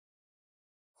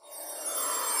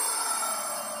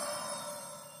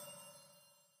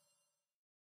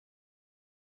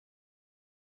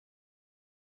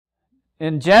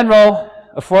in general,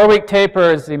 a 4-week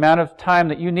taper is the amount of time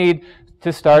that you need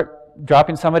to start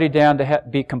dropping somebody down to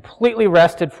be completely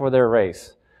rested for their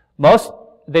race.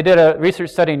 They did a research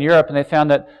study in Europe, and they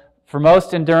found that for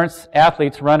most endurance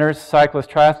athletes, runners, cyclists,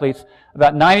 triathletes,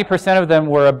 about 90% of them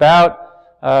were about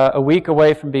a week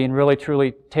away from being really,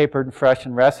 truly tapered and fresh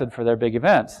and rested for their big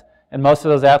events. And most of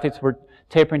those athletes were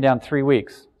tapering down 3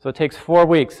 weeks. So it takes 4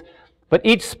 weeks. But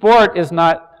each sport is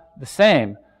not the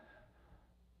same.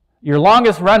 Your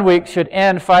longest run week should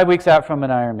end 5 weeks out from an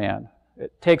Ironman.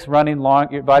 It takes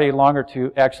your body longer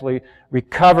to actually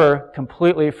recover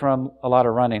completely from a lot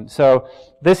of running. So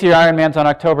this year Ironman's on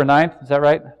October 9th. Is that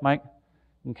right, Mike?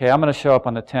 Okay, I'm going to show up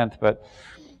on the 10th. But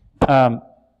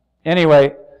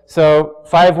anyway, so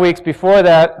 5 weeks before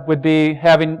that would be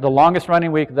having the longest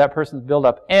running week of that person's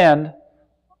build-up end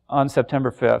on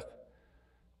September 5th.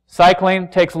 Cycling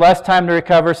takes less time to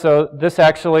recover, so this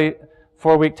actually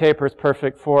 4-week taper is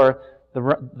perfect for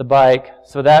the bike.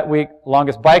 So that week,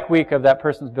 longest bike week of that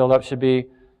person's build-up should be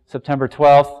September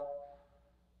 12th.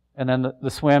 And then the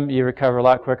swim, you recover a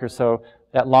lot quicker. So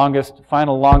that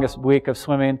final longest week of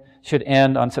swimming should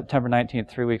end on September 19th,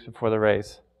 3 weeks before the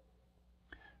race.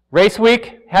 Race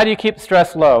week, how do you keep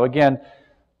stress low? Again,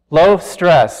 low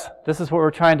stress. This is what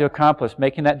we're trying to accomplish,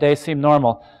 making that day seem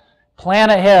normal. Plan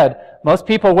ahead. Most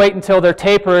people wait until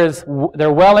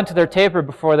they're well into their taper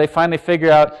before they finally figure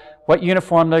out what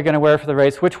uniform they're going to wear for the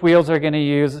race, which wheels they're going to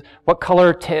use, what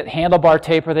color handlebar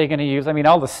tape are they going to use. I mean,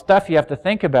 all the stuff you have to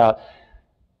think about.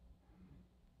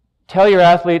 Tell your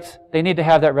athletes they need to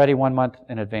have that ready 1 month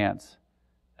in advance.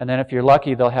 And then if you're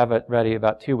lucky, they'll have it ready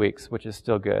about 2 weeks, which is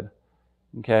still good.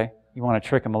 Okay? You want to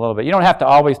trick them a little bit. You don't have to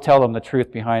always tell them the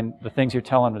truth behind the things you're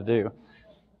telling them to do.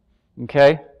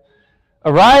 Okay?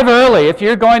 Arrive early. If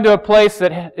you're going to a place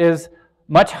that is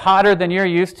much hotter than you're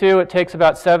used to, it takes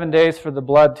about 7 days for the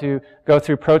blood to go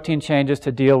through protein changes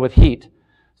to deal with heat.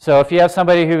 So if you have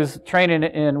somebody who's training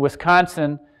in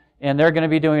Wisconsin and they're going to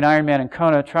be doing Ironman in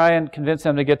Kona, try and convince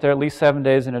them to get there at least 7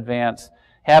 days in advance.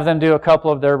 Have them do a couple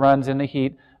of their runs in the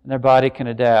heat, and their body can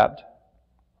adapt.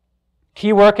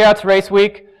 Key workouts race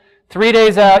week. 3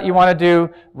 days out, you want to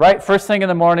do right first thing in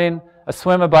the morning, a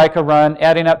swim, a bike, a run,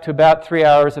 adding up to about 3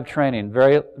 hours of training.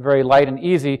 Very, very light and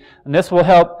easy. And this will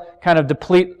help kind of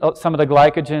deplete some of the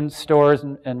glycogen stores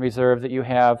and reserve that you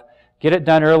have. Get it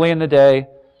done early in the day,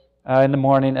 in the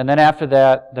morning. And then after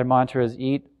that, their mantra is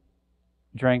eat,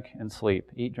 drink, and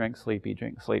sleep. Eat, drink, sleep, eat,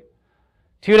 drink, sleep.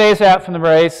 2 days out from the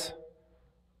race,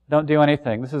 don't do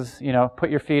anything. This is, put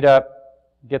your feet up,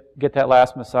 get that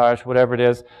last massage, whatever it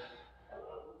is.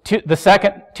 The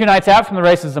second 2 nights out from the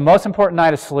race is the most important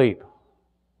night of sleep.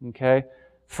 Okay?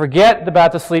 Forget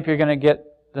about the sleep you're going to get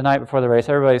the night before the race.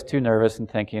 Everybody's too nervous and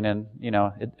thinking, and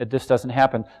it just doesn't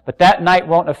happen. But that night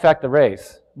won't affect the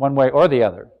race, one way or the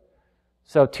other.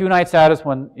 So 2 nights out is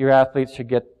when your athletes should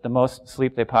get the most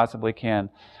sleep they possibly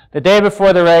can. The day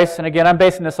before the race, and again, I'm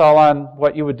basing this all on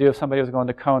what you would do if somebody was going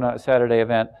to Kona, a Saturday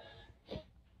event.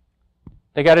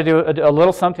 They got to do a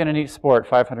little something in each sport.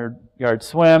 500-yard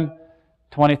swim,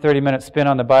 20, 30-minute spin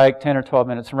on the bike, 10 or 12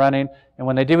 minutes running. And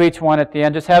when they do each one at the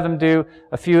end, just have them do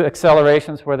a few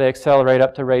accelerations where they accelerate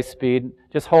up to race speed.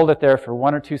 Just hold it there for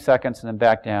 1 or 2 seconds and then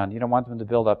back down. You don't want them to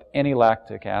build up any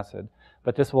lactic acid.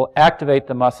 But this will activate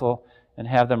the muscle and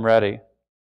have them ready.